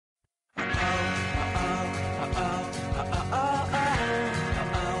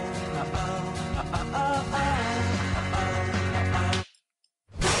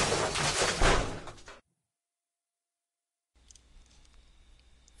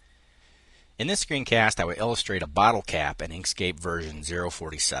In this screencast, I will illustrate a bottle cap in Inkscape version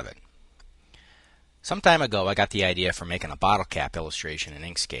 047. Some time ago, I got the idea for making a bottle cap illustration in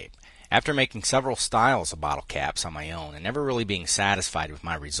Inkscape. After making several styles of bottle caps on my own and never really being satisfied with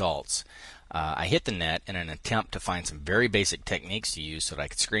my results, I hit the net in an attempt to find some very basic techniques to use so that I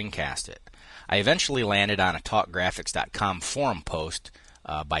could screencast it. I eventually landed on a talkgraphics.com forum post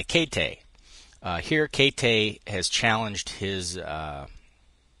by Kate. Here, Kate has challenged his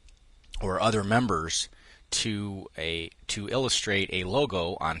or other members to illustrate a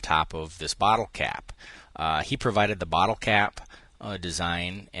logo on top of this bottle cap. He provided the bottle cap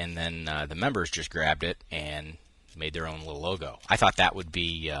design, and then the members just grabbed it and made their own little logo. I thought that would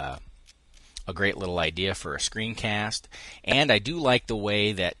be a great little idea for a screencast, and I do like the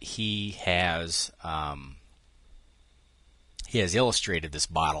way that he has illustrated this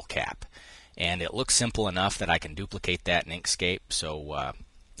bottle cap, and it looks simple enough that I can duplicate that in Inkscape. So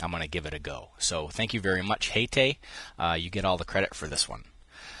I'm going to give it a go. So thank you very much, Hate. You get all the credit for this one.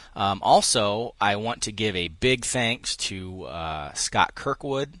 Also, I want to give a big thanks to Scott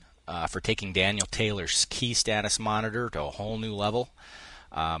Kirkwood for taking Daniel Taylor's key status monitor to a whole new level.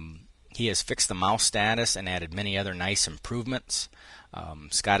 He has fixed the mouse status and added many other nice improvements.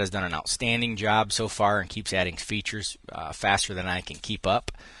 Scott has done an outstanding job so far and keeps adding features faster than I can keep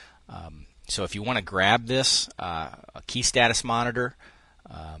up. So if you want to grab this a key status monitor,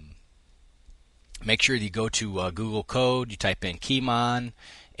 make sure you go to Google Code, you type in Keymon,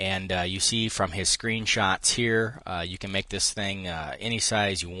 and you see from his screenshots here, you can make this thing any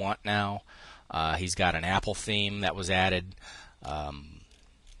size you want now. He's got an Apple theme that was added.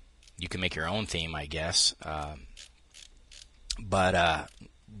 You can make your own theme, I guess. But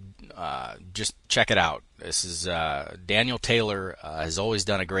just check it out. This is Daniel Taylor has always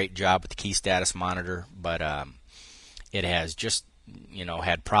done a great job with the key status monitor, but it has just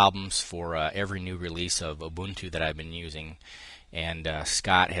had problems for every new release of Ubuntu that I've been using, and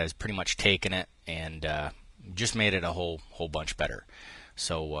Scott has pretty much taken it and just made it a whole bunch better.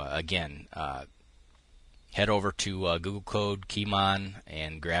 So again, head over to Google Code Keymon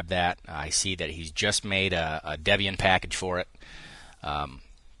and grab that. I see that he's just made a Debian package for it.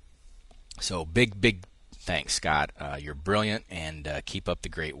 So big thanks, Scott. You're brilliant, and keep up the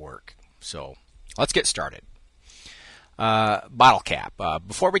great work. So let's get started. Bottle cap.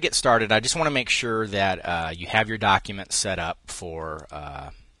 Before we get started, I just want to make sure that you have your document set up for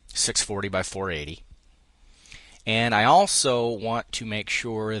 640 by 480. And I also want to make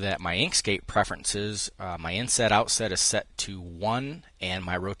sure that my Inkscape preferences, my inset outset is set to 1, and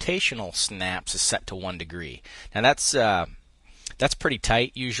my rotational snaps is set to 1 degree. Now that's pretty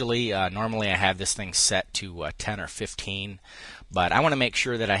tight usually. Normally I have this thing set to 10 or 15, but I want to make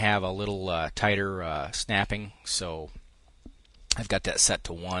sure that I have a little tighter snapping, so I've got that set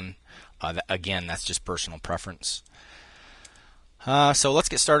to 1. Again, that's just personal preference. So let's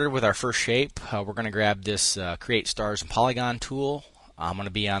get started with our first shape. We're going to grab this Create Stars and Polygon tool. I'm going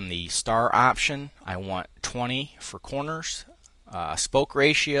to be on the star option. I want 20 for corners. Spoke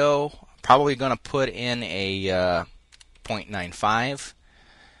ratio, probably going to put in a 0.95.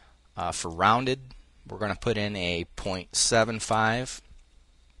 For rounded, we're going to put in a 0.75.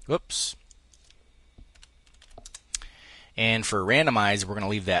 Whoops. And for randomize, we're going to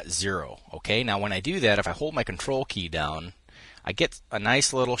leave that 0. Okay, now when I do that, if I hold my control key down, I get a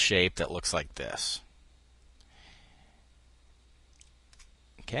nice little shape that looks like this.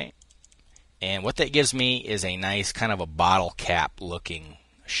 Okay, and what that gives me is a nice kind of a bottle cap looking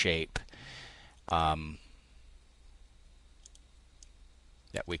shape that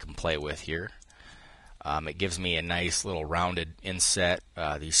we can play with here. It gives me a nice little rounded inset.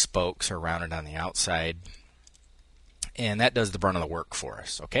 These spokes are rounded on the outside, and that does the brunt of the work for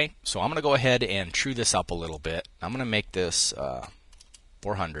us. Okay, so I'm going to go ahead and true this up a little bit. I'm going to make this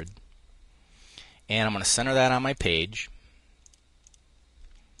 400, and I'm going to center that on my page.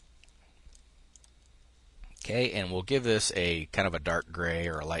 Okay, and we'll give this a kind of a dark gray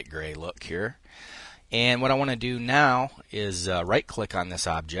or a light gray look here. And what I want to do now is right click on this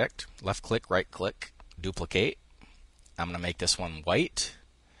object, left click, right click, duplicate. I'm going to make this one white.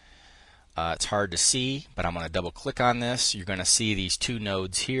 It's hard to see, but I'm going to double click on this. You're going to see these two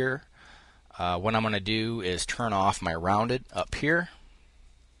nodes here. What I'm going to do is turn off my rounded up here,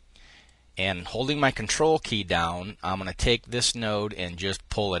 and holding my control key down, I'm going to take this node and just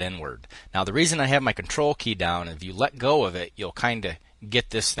pull it inward. Now the reason I have my control key down, if you let go of it, you'll kind of get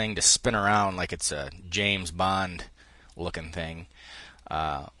this thing to spin around like it's a James Bond looking thing.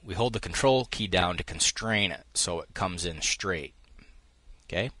 We hold the control key down to constrain it so it comes in straight.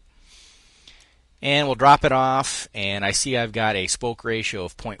 Okay. And we'll drop it off, and I see I've got a spoke ratio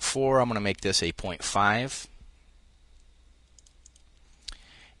of 0.4. I'm going to make this a 0.5.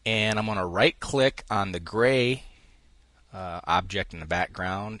 And I'm going to right click on the gray object in the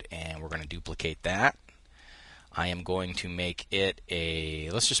background, and we're going to duplicate that. I am going to make it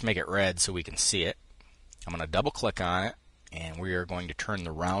let's just make it red so we can see it. I'm going to double click on it, and we are going to turn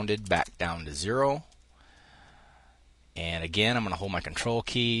the rounded back down to 0. And again, I'm going to hold my control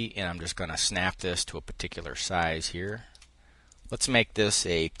key, and I'm just going to snap this to a particular size here. Let's make this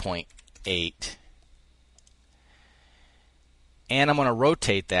a 0.8. And I'm going to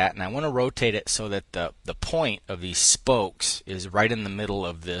rotate that, and I want to rotate it so that the point of these spokes is right in the middle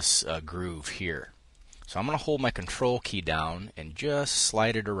of this groove here. So I'm going to hold my control key down and just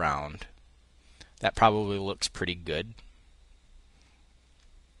slide it around. That probably looks pretty good.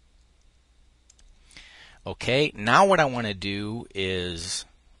 Okay, now what I want to do is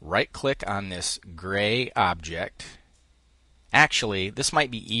right click on this gray object. Actually, this might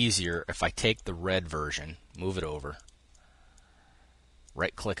be easier if I take the red version, move it over,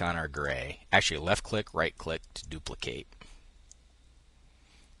 right click on our gray. Actually, left click, right click to duplicate.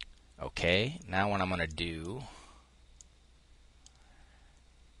 Okay, now what I'm going to do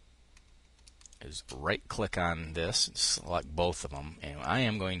is right click on this and select both of them, and I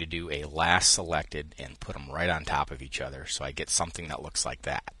am going to do a last selected and put them right on top of each other so I get something that looks like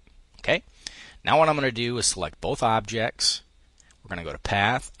that. Okay, now what I'm going to do is select both objects. We're going to go to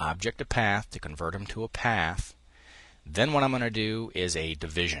path, object to path to convert them to a path. Then what I'm going to do is a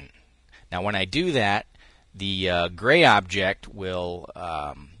division. Now when I do that, the gray object will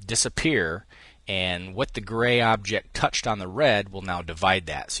disappear, and what the gray object touched on the red will now divide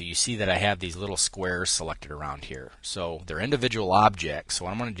that. So you see that I have these little squares selected around here. So they're individual objects. So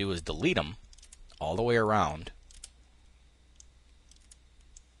what I'm going to do is delete them all the way around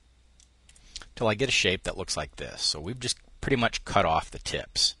till I get a shape that looks like this. So we've just pretty much cut off the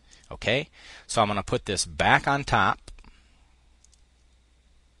tips. Okay, so I'm going to put this back on top.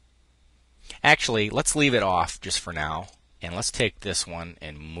 Actually, let's leave it off just for now. And let's take this one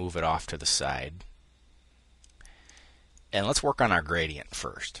and move it off to the side. And let's work on our gradient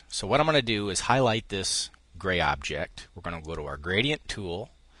first. So what I'm going to do is highlight this gray object. We're going to go to our gradient tool.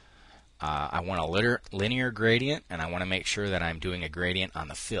 I want a linear gradient, and I want to make sure that I'm doing a gradient on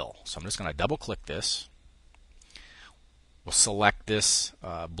the fill. So I'm just going to double click this. We'll select this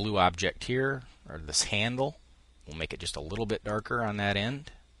blue object here, or this handle. We'll make it just a little bit darker on that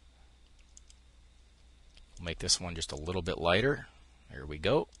end. Make this one just a little bit lighter. There we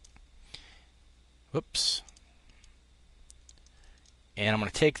go. Whoops. And I'm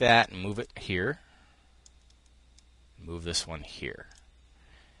going to take that and move it here. Move this one here.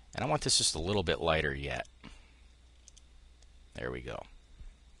 And I want this just a little bit lighter yet. There we go.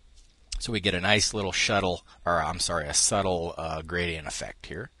 So we get a nice little subtle gradient effect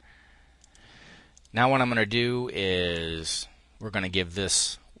here. Now what I'm going to do is we're going to give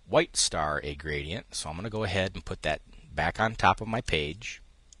this white star a gradient, so I'm going to go ahead and put that back on top of my page.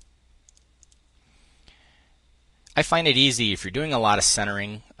 I find it easy if you're doing a lot of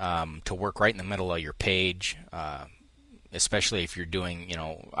centering to work right in the middle of your page, especially if you're doing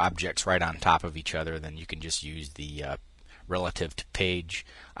objects right on top of each other. Then you can just use the relative to page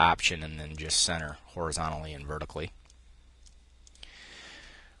option and then just center horizontally and vertically.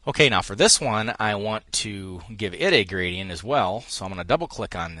 Okay, now for this one, I want to give it a gradient as well, so I'm going to double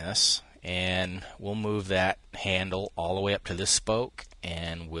click on this, and we'll move that handle all the way up to this spoke,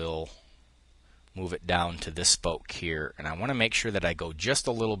 and we'll move it down to this spoke here. And I want to make sure that I go just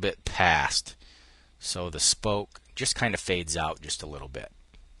a little bit past, so the spoke just kind of fades out just a little bit.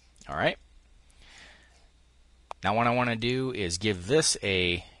 Alright? Now what I want to do is give this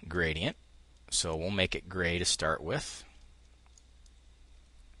a gradient, so we'll make it gray to start with.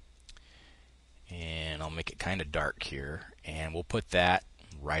 And I'll make it kind of dark here, and we'll put that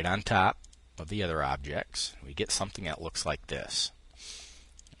right on top of the other objects. We get something that looks like this.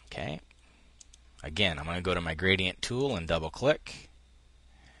 Okay. Again, I'm going to go to my gradient tool and double click.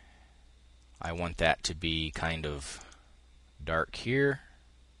 I want that to be kind of dark here.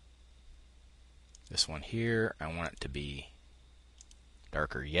 This one here, I want it to be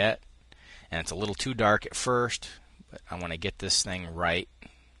darker yet. And it's a little too dark at first, but I want to get this thing right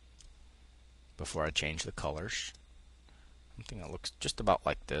before I change the colors. Something that looks just about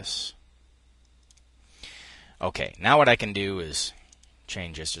like this. Okay, now what I can do is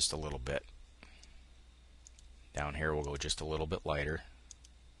change this just a little bit. Down here we'll go just a little bit lighter.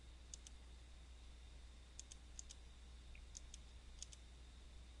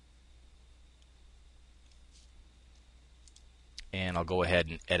 And I'll go ahead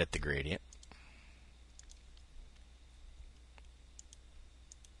and edit the gradient.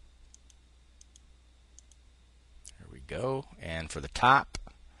 we go. And for the top,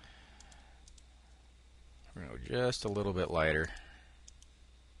 we're going to go just a little bit lighter.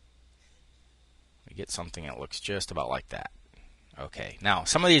 We get something that looks just about like that. Okay, now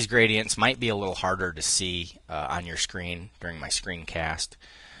some of these gradients might be a little harder to see on your screen during my screencast,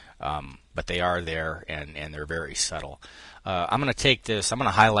 but they are there and they're very subtle. I'm going to take this, I'm going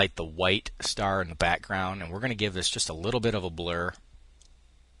to highlight the white star in the background, and we're going to give this just a little bit of a blur.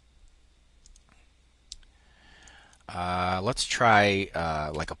 Let's try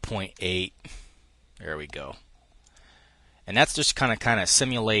like a 0.8. There we go. And that's just kind of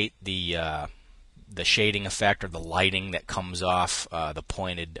simulate the shading effect or the lighting that comes off the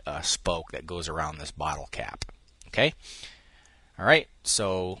pointed spoke that goes around this bottle cap. Okay? All right,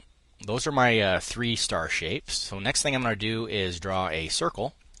 so those are my 3 star shapes. So next thing I'm going to do is draw a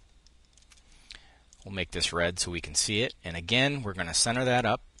circle. We'll make this red so we can see it. And again, we're going to center that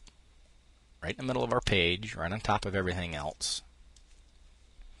up right in the middle of our page, right on top of everything else.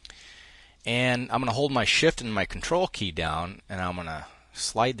 And I'm going to hold my Shift and my Control key down, and I'm going to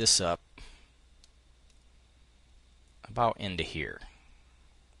slide this up about into here.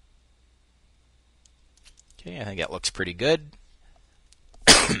 Okay, I think that looks pretty good.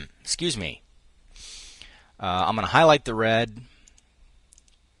 Excuse me. I'm going to highlight the red.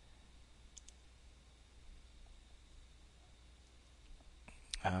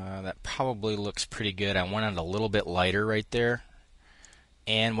 That probably looks pretty good. I want it a little bit lighter right there.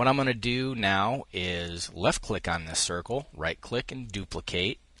 And what I'm going to do now is left click on this circle, right click and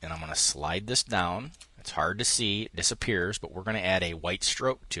duplicate, and I'm going to slide this down. It's hard to see, it disappears, but we're going to add a white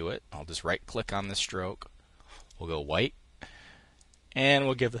stroke to it. I'll just right click on the stroke. We'll go white, and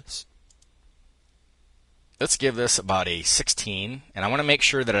we'll give this, let's give this about a 16, and I want to make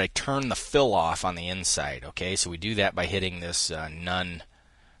sure that I turn the fill off on the inside. Okay, so we do that by hitting this none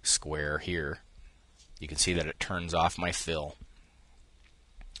square here. You can see that it turns off my fill.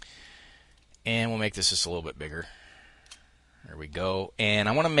 And we'll make this just a little bit bigger. There we go. And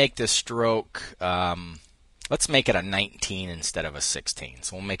I want to make this stroke, let's make it a 19 instead of a 16.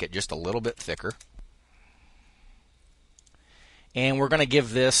 So we'll make it just a little bit thicker. And we're going to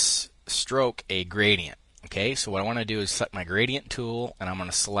give this stroke a gradient. Okay, so what I want to do is select my gradient tool, and I'm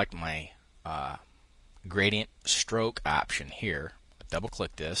going to select my gradient stroke option here. Double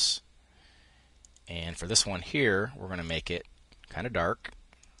click this. And for this one here, we're going to make it kind of dark.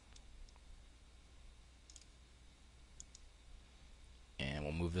 And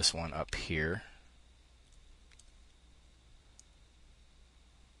we'll move this one up here.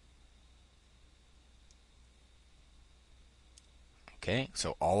 Okay,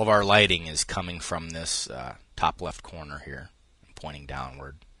 so all of our lighting is coming from this top left corner here, pointing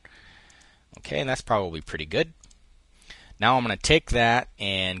downward. Okay, and that's probably pretty good. Now I'm going to take that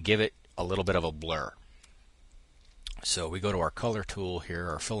and give it a little bit of a blur. So we go to our color tool here,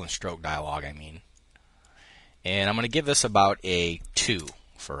 our fill and stroke dialog, I mean. And I'm going to give this about a 2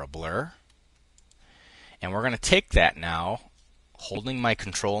 for a blur. And we're going to take that now, holding my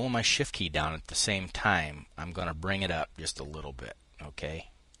Control and my Shift key down at the same time. I'm going to bring it up just a little bit, okay?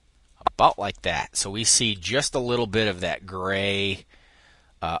 About like that. So we see just a little bit of that gray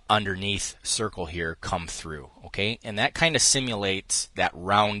underneath circle here come through, okay? And that kind of simulates that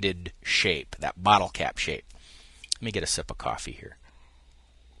rounded shape, that bottle cap shape. Let me get a sip of coffee here.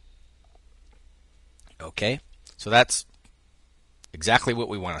 Okay, so that's exactly what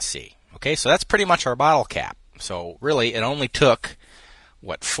we want to see. Okay, so that's pretty much our bottle cap. So really, it only took,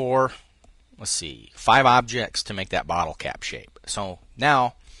 what, 5 objects to make that bottle cap shape. So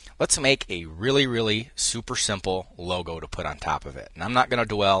now, let's make a really, really super simple logo to put on top of it. And I'm not going to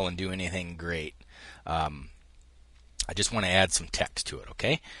dwell and do anything great. I just want to add some text to it,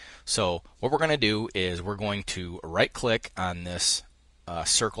 okay? So what we're going to do is we're going to right-click on this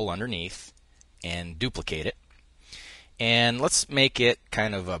circle underneath and duplicate it. And let's make it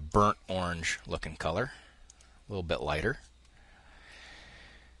kind of a burnt orange looking color, a little bit lighter.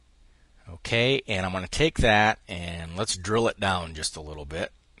 Okay, and I'm going to take that and let's drill it down just a little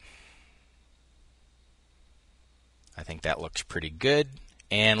bit. I think that looks pretty good.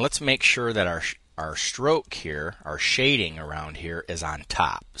 And let's make sure that our stroke here, our shading around here is on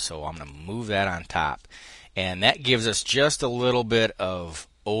top. So I'm going to move that on top. And that gives us just a little bit of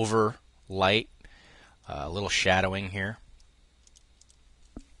overlight, a little shadowing here.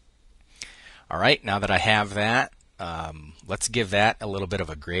 All right, now that I have that, let's give that a little bit of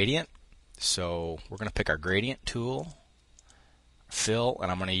a gradient. So we're going to pick our gradient tool, fill,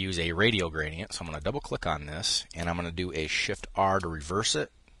 and I'm going to use a radial gradient. So I'm going to double click on this, and I'm going to do a Shift R to reverse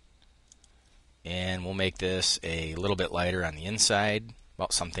it. And we'll make this a little bit lighter on the inside,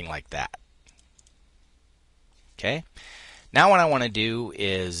 about something like that. Okay. Now what I want to do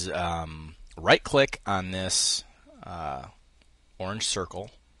is right click on this orange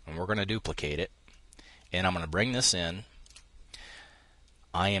circle, and we're going to duplicate it, and I'm going to bring this in.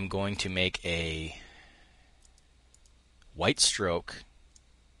 I am going to make a white stroke,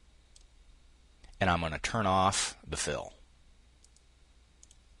 and I'm going to turn off the fill.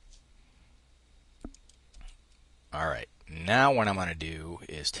 Alright, now what I'm going to do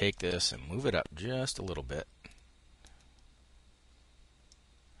is take this and move it up just a little bit.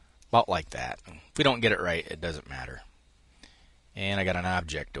 About like that. If we don't get it right, it doesn't matter. And I got an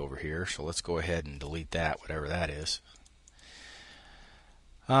object over here, so let's go ahead and delete that, whatever that is.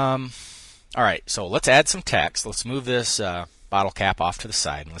 Alright, so let's add some text. Let's move this bottle cap off to the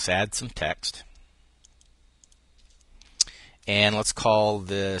side, and let's add some text. And let's call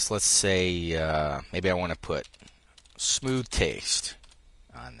this, let's say, maybe I want to put smooth taste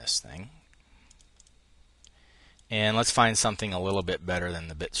on this thing. And let's find something a little bit better than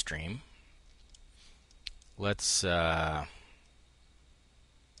the bitstream. Let's try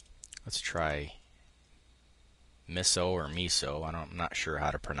miso or miso. I'm not sure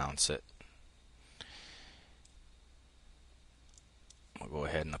how to pronounce it. We'll go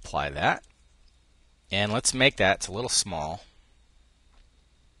ahead and apply that. And let's make that, it's a little small.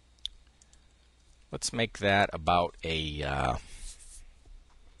 Let's make that about a,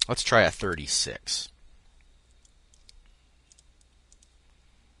 let's try a 36.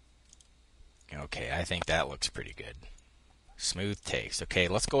 Okay, I think that looks pretty good. Smooth taste. Okay,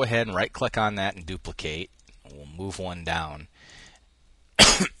 let's go ahead and right click on that and duplicate. We'll move one down.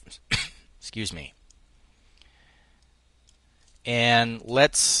 Excuse me. And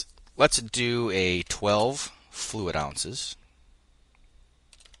let's do a 12 fluid ounces.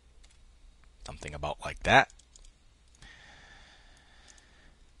 Something about like that.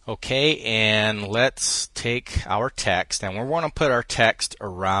 Okay, and let's take our text, and we're going to put our text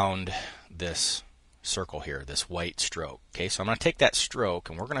around this circle here, this white stroke. Okay, so I'm going to take that stroke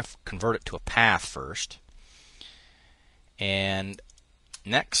and we're going to convert it to a path first. And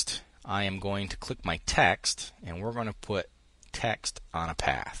next, I am going to click my text, and we're going to put text on a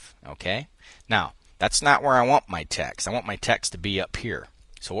path. Okay, now that's not where I want my text. I want my text to be up here.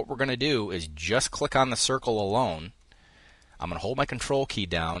 So what we're going to do is just click on the circle alone. I'm going to hold my control key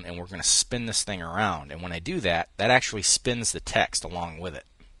down, and we're going to spin this thing around. And when I do that, that actually spins the text along with it.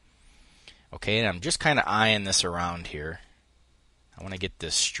 Okay, and I'm just kind of eyeing this around here. I want to get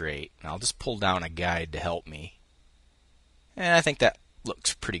this straight. And I'll just pull down a guide to help me. And I think that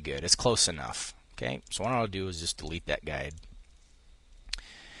looks pretty good. It's close enough. Okay, so what I'll do is just delete that guide.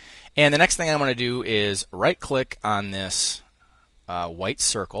 And the next thing I'm going to do is right-click on this white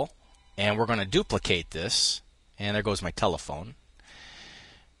circle, and we're going to duplicate this. And there goes my telephone.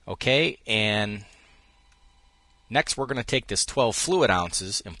 Okay, and next we're going to take this 12 fluid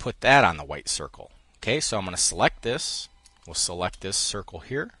ounces and put that on the white circle. Okay, so I'm going to select this. We'll select this circle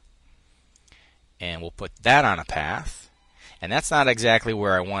here, and we'll put that on a path. And that's not exactly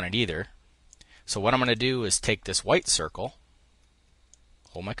where I want it either. So what I'm going to do is take this white circle,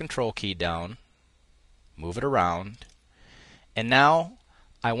 hold my control key down, move it around, and now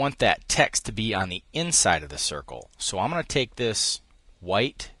I want that text to be on the inside of the circle. So I'm going to take this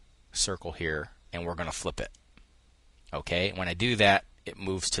white circle here, and we're going to flip it. Okay, when I do that, it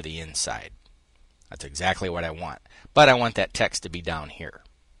moves to the inside. That's exactly what I want. But I want that text to be down here.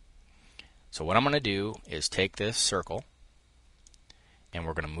 So what I'm going to do is take this circle, and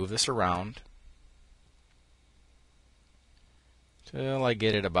we're going to move this around till I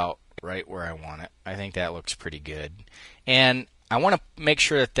get it about right where I want it. I think that looks pretty good. And I want to make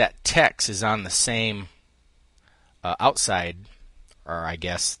sure that that text is on the same outside, or I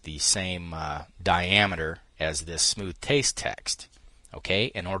guess the same diameter as this smooth taste text. Okay,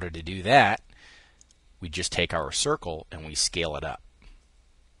 in order to do that, we just take our circle and we scale it up.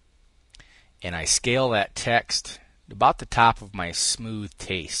 And I scale that text about the top of my smooth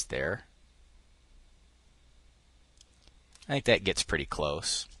taste there. I think that gets pretty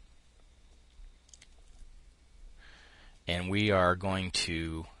close. And we are going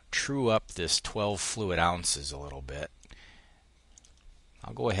to true up this 12 fluid ounces a little bit.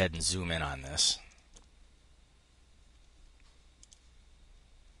 I'll go ahead and zoom in on this.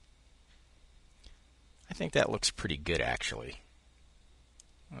 I think that looks pretty good actually.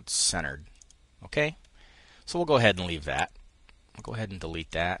 It's centered. Okay, so we'll go ahead and leave that. I'll go ahead and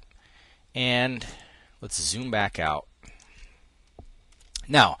delete that. And let's zoom back out.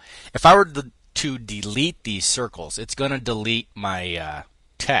 Now, if I were to delete these circles, it's going to delete my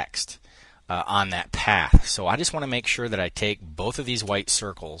text on that path. So I just want to make sure that I take both of these white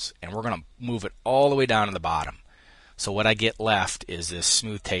circles and we're going to move it all the way down to the bottom. So what I get left is this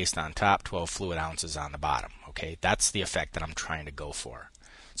smooth taste on top, 12 fluid ounces on the bottom. Okay, that's the effect that I'm trying to go for.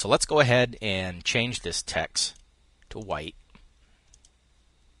 So let's go ahead and change this text to white.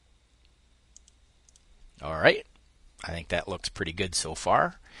 All right, I think that looks pretty good so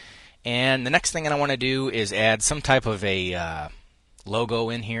far. And the next thing that I want to do is add some type of a logo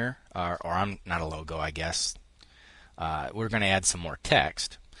in here, or I'm not a logo, I guess. We're going to add some more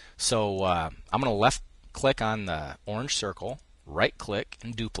text. So I'm going to left click on the orange circle, right click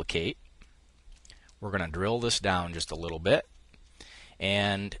and duplicate. We're going to drill this down just a little bit,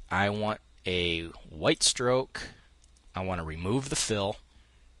 and I want a white stroke. I want to remove the fill.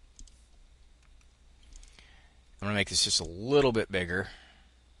 I'm going to make this just a little bit bigger.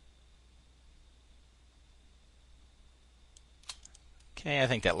 Okay, I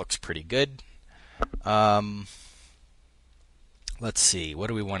think that looks pretty good. Let's see, what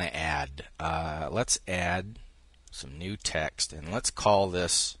do we want to add? Let's add some new text, and let's call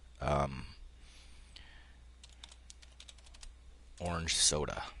this orange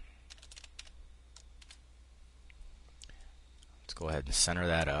soda. Let's go ahead and center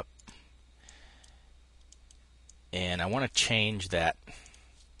that up. And I want to change that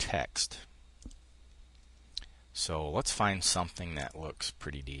text. So let's find something that looks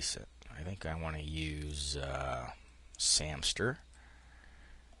pretty decent. I think I want to use Samster.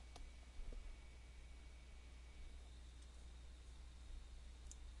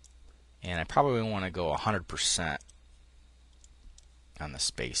 And I probably want to go 100% on the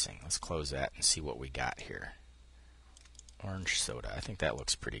spacing. Let's close that and see what we got here. Orange soda. I think that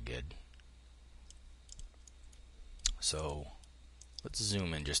looks pretty good. So let's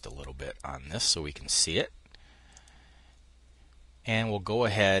zoom in just a little bit on this so we can see it. And we'll go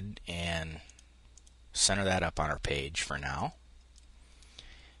ahead and center that up on our page for now.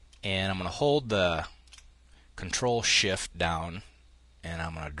 And I'm going to hold the Control Shift down, and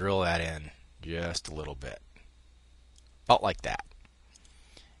I'm going to drill that in just a little bit. About like that.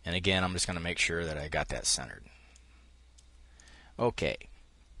 And again, I'm just going to make sure that I got that centered. Okay.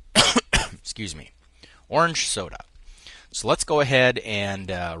 Excuse me. Orange soda. So let's go ahead and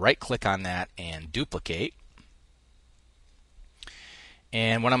right click on that and duplicate.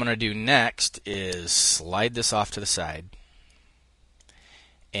 And what I'm going to do next is slide this off to the side.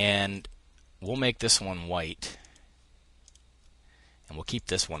 And we'll make this one white. And we'll keep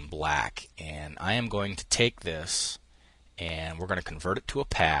this one black. And I am going to take this and we're going to convert it to a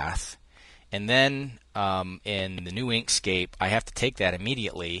path. And then in the new Inkscape, I have to take that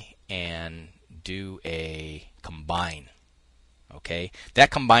immediately and do a combine. Okay,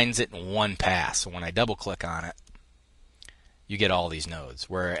 that combines it in one pass. So when I double click on it, you get all these nodes.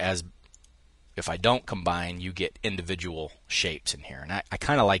 Whereas if I don't combine, you get individual shapes in here. And I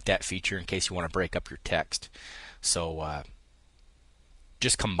kind of like that feature in case you want to break up your text. So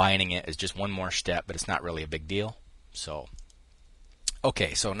just combining it is just one more step, but it's not really a big deal. So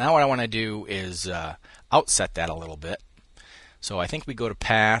okay, so now what I want to do is outset that a little bit. So I think we go to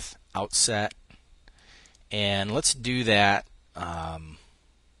Path, Outset, and let's do that.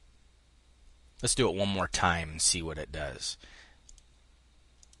 Let's do it one more time and see what it does.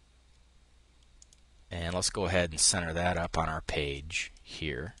 And let's go ahead and center that up on our page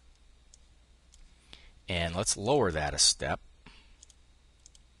here. And let's lower that a step.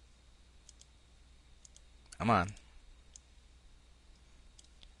 Come on.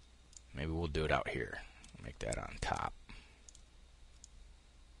 Maybe we'll do it out here. Make that on top.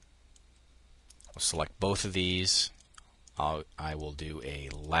 We'll select both of these. I will do a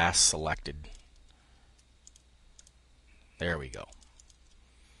last selected. There we go.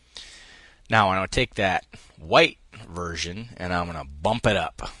 Now I'm going to take that white version and I'm going to bump it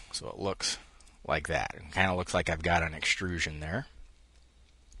up so it looks like that. It kind of looks like I've got an extrusion there.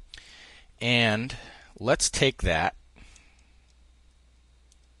 And let's take that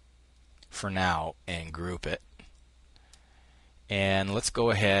for now and group it. And let's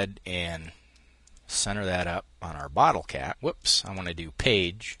go ahead and center that up on our bottle cap. Whoops, I want to do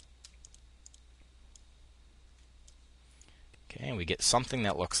page. Okay, and we get something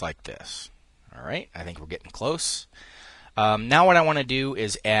that looks like this. All right, I think we're getting close. Now what I want to do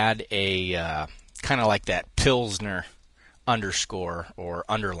is add a kind of like that Pilsner underscore or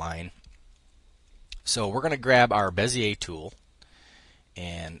underline. So we're going to grab our Bezier tool,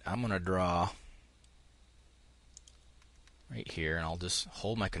 and I'm going to draw right here, and I'll just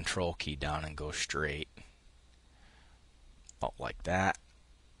hold my control key down and go straight. About like that.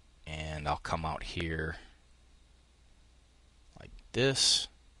 And I'll come out here like this,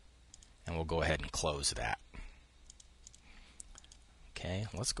 and we'll go ahead and close that. Okay,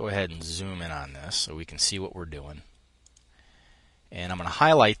 let's go ahead and zoom in on this so we can see what we're doing. And I'm going to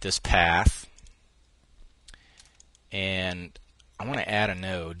highlight this path, and I want to add a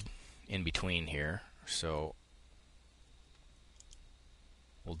node in between here. So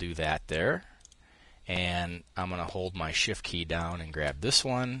we'll do that there. And I'm going to hold my shift key down and grab this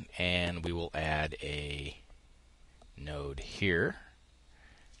one, and we will add a node here.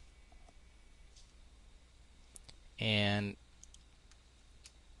 And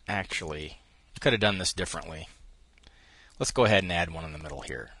actually, I could have done this differently. Let's go ahead and add one in the middle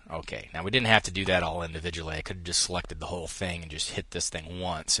here. Okay, now we didn't have to do that all individually. I could have just selected the whole thing and just hit this thing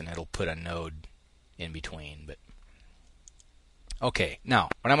once, and it'll put a node in between. But okay, now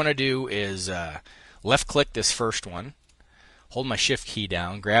what I'm going to do is left click this first one, hold my shift key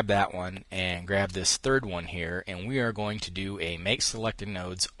down, grab that one, and grab this third one here, and we are going to do a make selected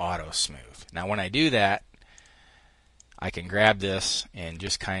nodes auto smooth. Now when I do that, I can grab this and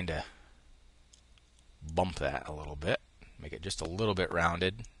just kind of bump that a little bit, make it just a little bit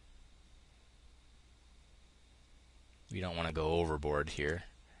rounded. We don't want to go overboard here.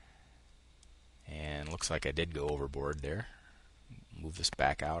 And looks like I did go overboard there. Move this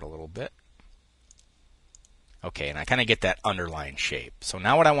back out a little bit. Okay, and I kind of get that underline shape. So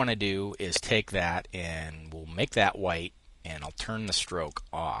now what I want to do is take that and we'll make that white, and I'll turn the stroke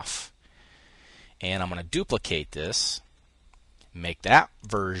off. And I'm going to duplicate this, make that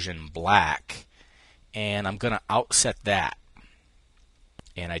version black, and I'm going to outset that.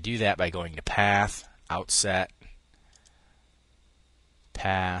 And I do that by going to Path, Outset,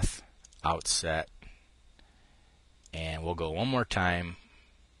 Path, Outset, and we'll go one more time,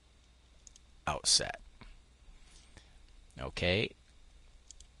 Outset. Okay,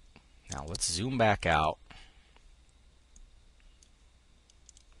 now let's zoom back out,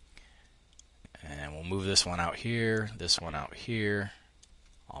 and we'll move this one out here, this one out here.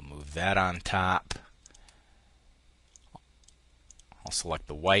 I'll move that on top. I'll select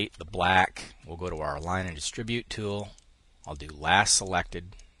the white, the black. We'll go to our Align and Distribute tool. I'll do Last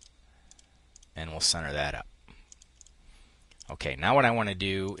Selected, and we'll center that up. Okay, now what I want to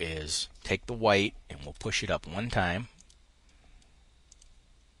do is take the white and we'll push it up one time.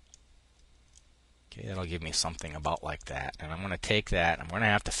 Okay, that'll give me something about like that. And I'm going to take that, I'm going to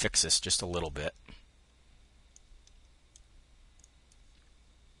have to fix this just a little bit.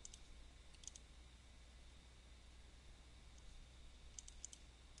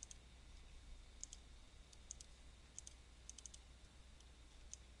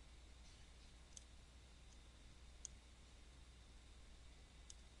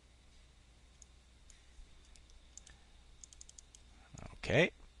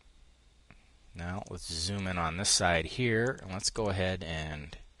 Okay. Now let's zoom in on this side here, and let's go ahead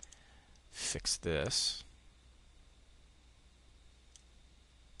and fix this.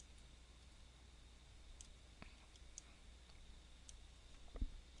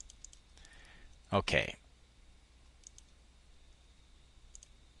 Okay.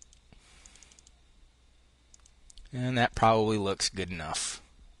 And that probably looks good enough.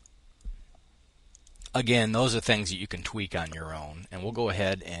 Again, those are things that you can tweak on your own. And we'll go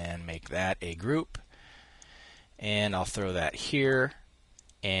ahead and make that a group. And I'll throw that here.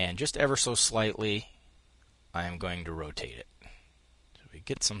 And just ever so slightly, I'm going to rotate it. So we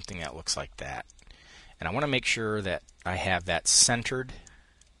get something that looks like that. And I want to make sure that I have that centered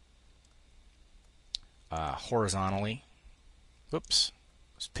horizontally. Whoops.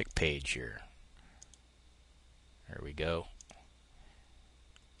 Let's pick page here. There we go.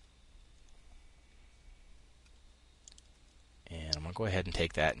 And I'm going to go ahead and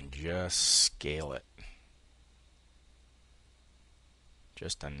take that and just scale it.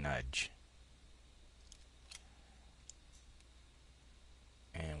 Just a nudge.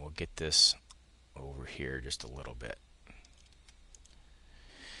 And we'll get this over here just a little bit.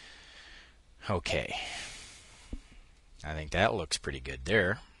 Okay. I think that looks pretty good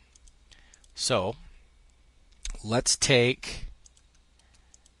there. So, let's take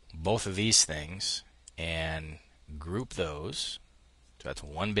both of these things and group those. So that's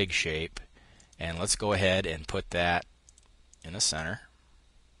one big shape. And let's go ahead and put that in the center.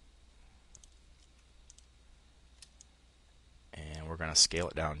 And we're going to scale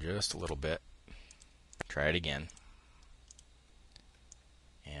it down just a little bit. Try it again.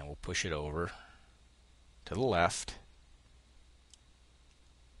 And we'll push it over to the left.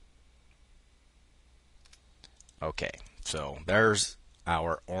 Okay, so there's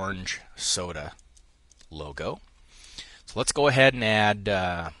our orange soda logo. So let's go ahead and add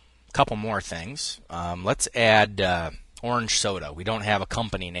a couple more things. Let's add orange soda. We don't have a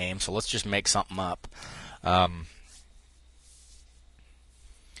company name, so let's just make something up.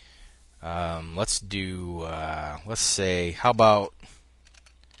 Let's do, let's say, how about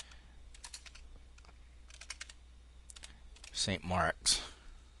St. Mark's?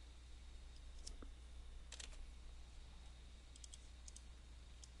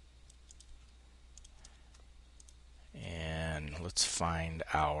 And let's find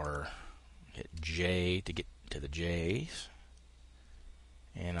our, hit J to get to the J's.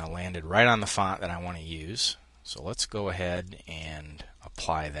 And I landed right on the font that I want to use. So let's go ahead and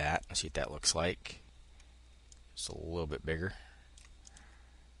apply that and see what that looks like. Just a little bit bigger.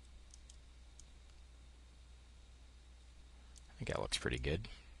 I think that looks pretty good.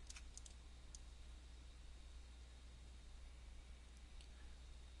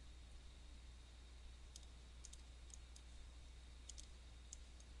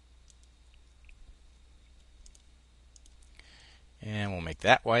 And we'll make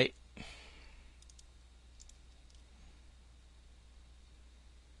that white.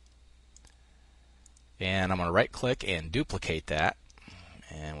 And I'm going to right click and duplicate that.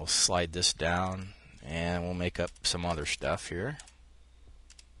 And we'll slide this down and we'll make up some other stuff here.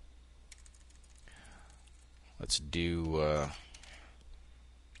 Let's do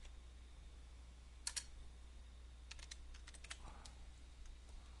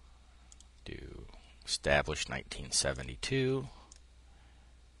established 1972.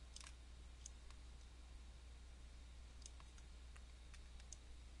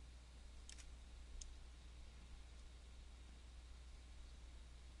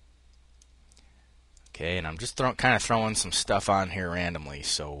 Okay, and I'm just kind of throwing some stuff on here randomly,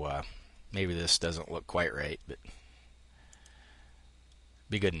 so maybe this doesn't look quite right, but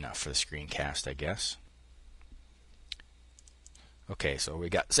be good enough for the screencast, I guess. Okay, so we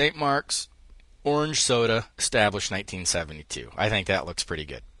got St. Mark's, orange soda, established 1972. I think that looks pretty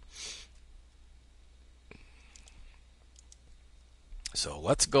good. So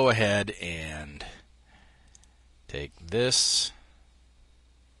let's go ahead and take this.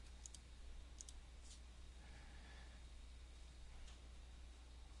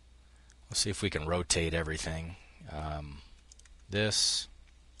 Let's see if we can rotate everything. This.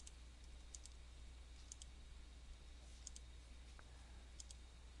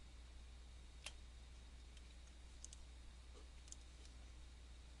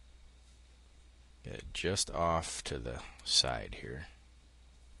 Get it just off to the side here.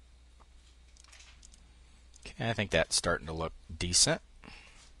 Okay, I think that's starting to look decent.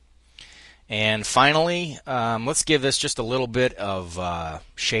 And finally, let's give this just a little bit of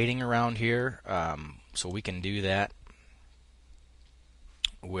shading around here. So we can do that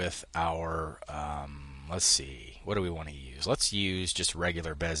with our, let's see, what do we want to use? Let's use just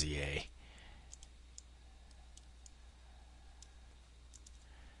regular Bezier.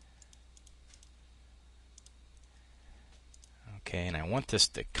 Okay, and I want this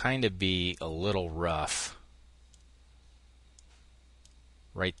to kind of be a little rough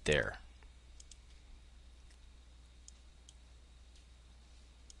right there.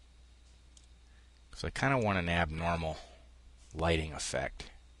 So I kind of want an abnormal lighting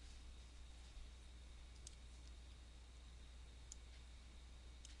effect.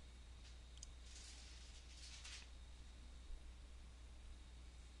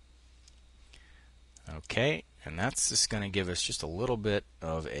 Okay, and that's just going to give us just a little bit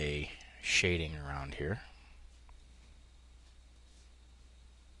of a shading around here.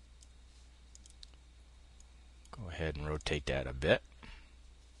 Go ahead and rotate that a bit.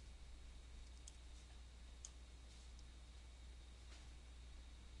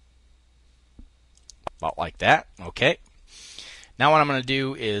 About like that. Okay. Now what I'm going to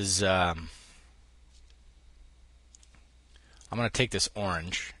do is I'm going to take this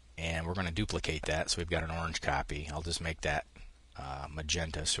orange and we're going to duplicate that so we've got an orange copy. I'll just make that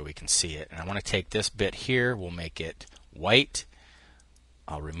magenta so we can see it. And I want to take this bit here, we'll make it white.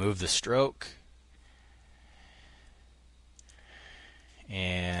 I'll remove the stroke.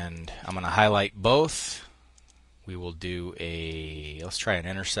 And I'm going to highlight both. We will do let's try an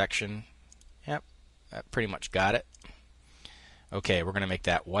intersection. Yep, that pretty much got it. Okay, we're going to make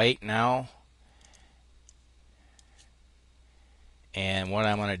that white now. And what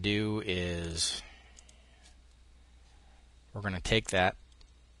I'm going to do is we're going to take that.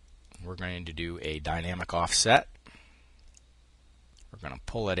 We're going to do a dynamic offset. We're going to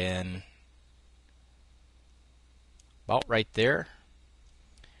pull it in about right there.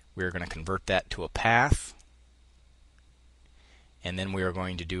 We're going to convert that to a path. And then we are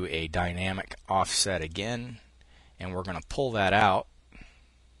going to do a dynamic offset again. And we're going to pull that out.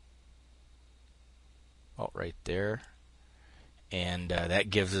 About right there. And that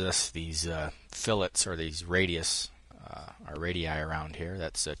gives us these fillets or these radius our radii around here.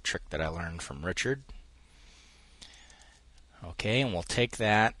 That's a trick that I learned from Richard. Okay, and we'll take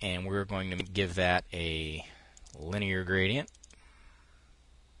that and we're going to give that a linear gradient.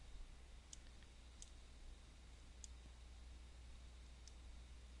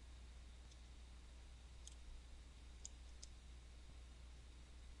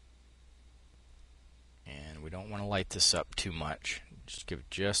 And we don't want to light this up too much. Just give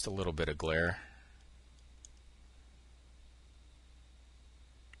it just a little bit of glare.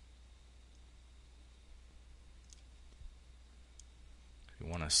 We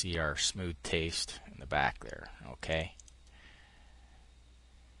want to see our smooth taste in the back there. Okay.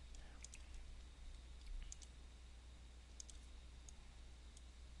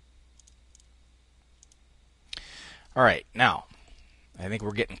 All right, now I think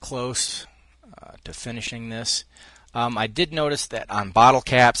we're getting close to finishing this. I did notice that on bottle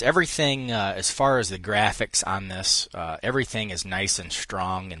caps, everything as far as the graphics on this, everything is nice and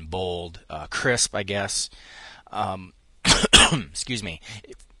strong and bold, crisp, I guess. Excuse me.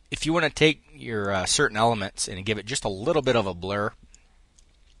 If you want to take your certain elements and give it just a little bit of a blur,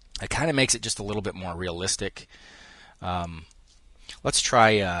 it kind of makes it just a little bit more realistic. Let's try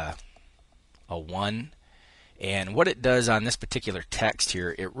a 1. And what it does on this particular text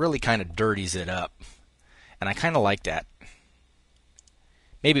here, it really kind of dirties it up. And I kind of like that.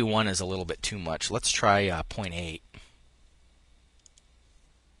 Maybe 1 is a little bit too much. Let's try 0.8.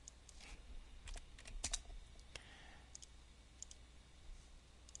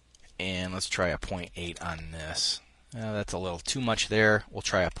 And let's try a 0.8 on this. That's a little too much there. We'll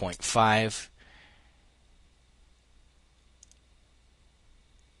try a 0.5.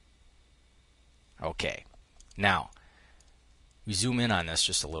 Okay. Now, we zoom in on this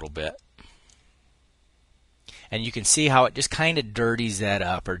just a little bit. And you can see how it just kind of dirties that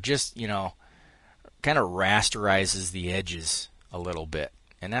up, or just, you know, kind of rasterizes the edges a little bit.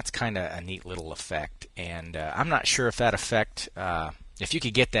 And that's kind of a neat little effect. And I'm not sure if that effect, if you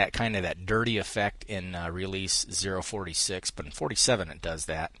could get that kind of that dirty effect in release 046, but in 47 it does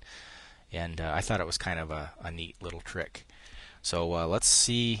that. And I thought it was kind of a neat little trick. So let's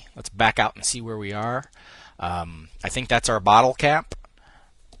back out and see where we are. I think that's our bottle cap.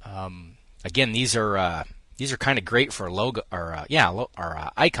 Again, these are kind of great for logo, or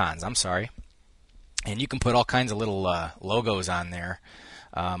icons. I'm sorry, and you can put all kinds of little logos on there.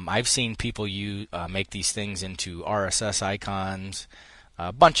 I've seen people make these things into RSS icons,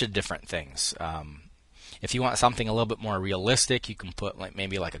 a bunch of different things. If you want something a little bit more realistic, you can put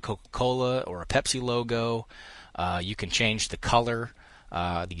maybe like a Coca-Cola or a Pepsi logo. You can change the color.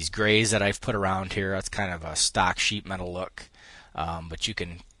 These grays that I've put around here, that's kind of a stock sheet metal look, but you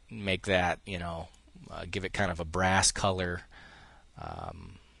can make that, you know, give it kind of a brass color,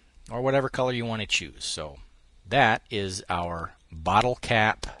 or whatever color you want to choose. So that is our bottle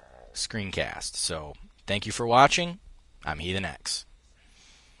cap screencast. So thank you for watching. I'm heathenX.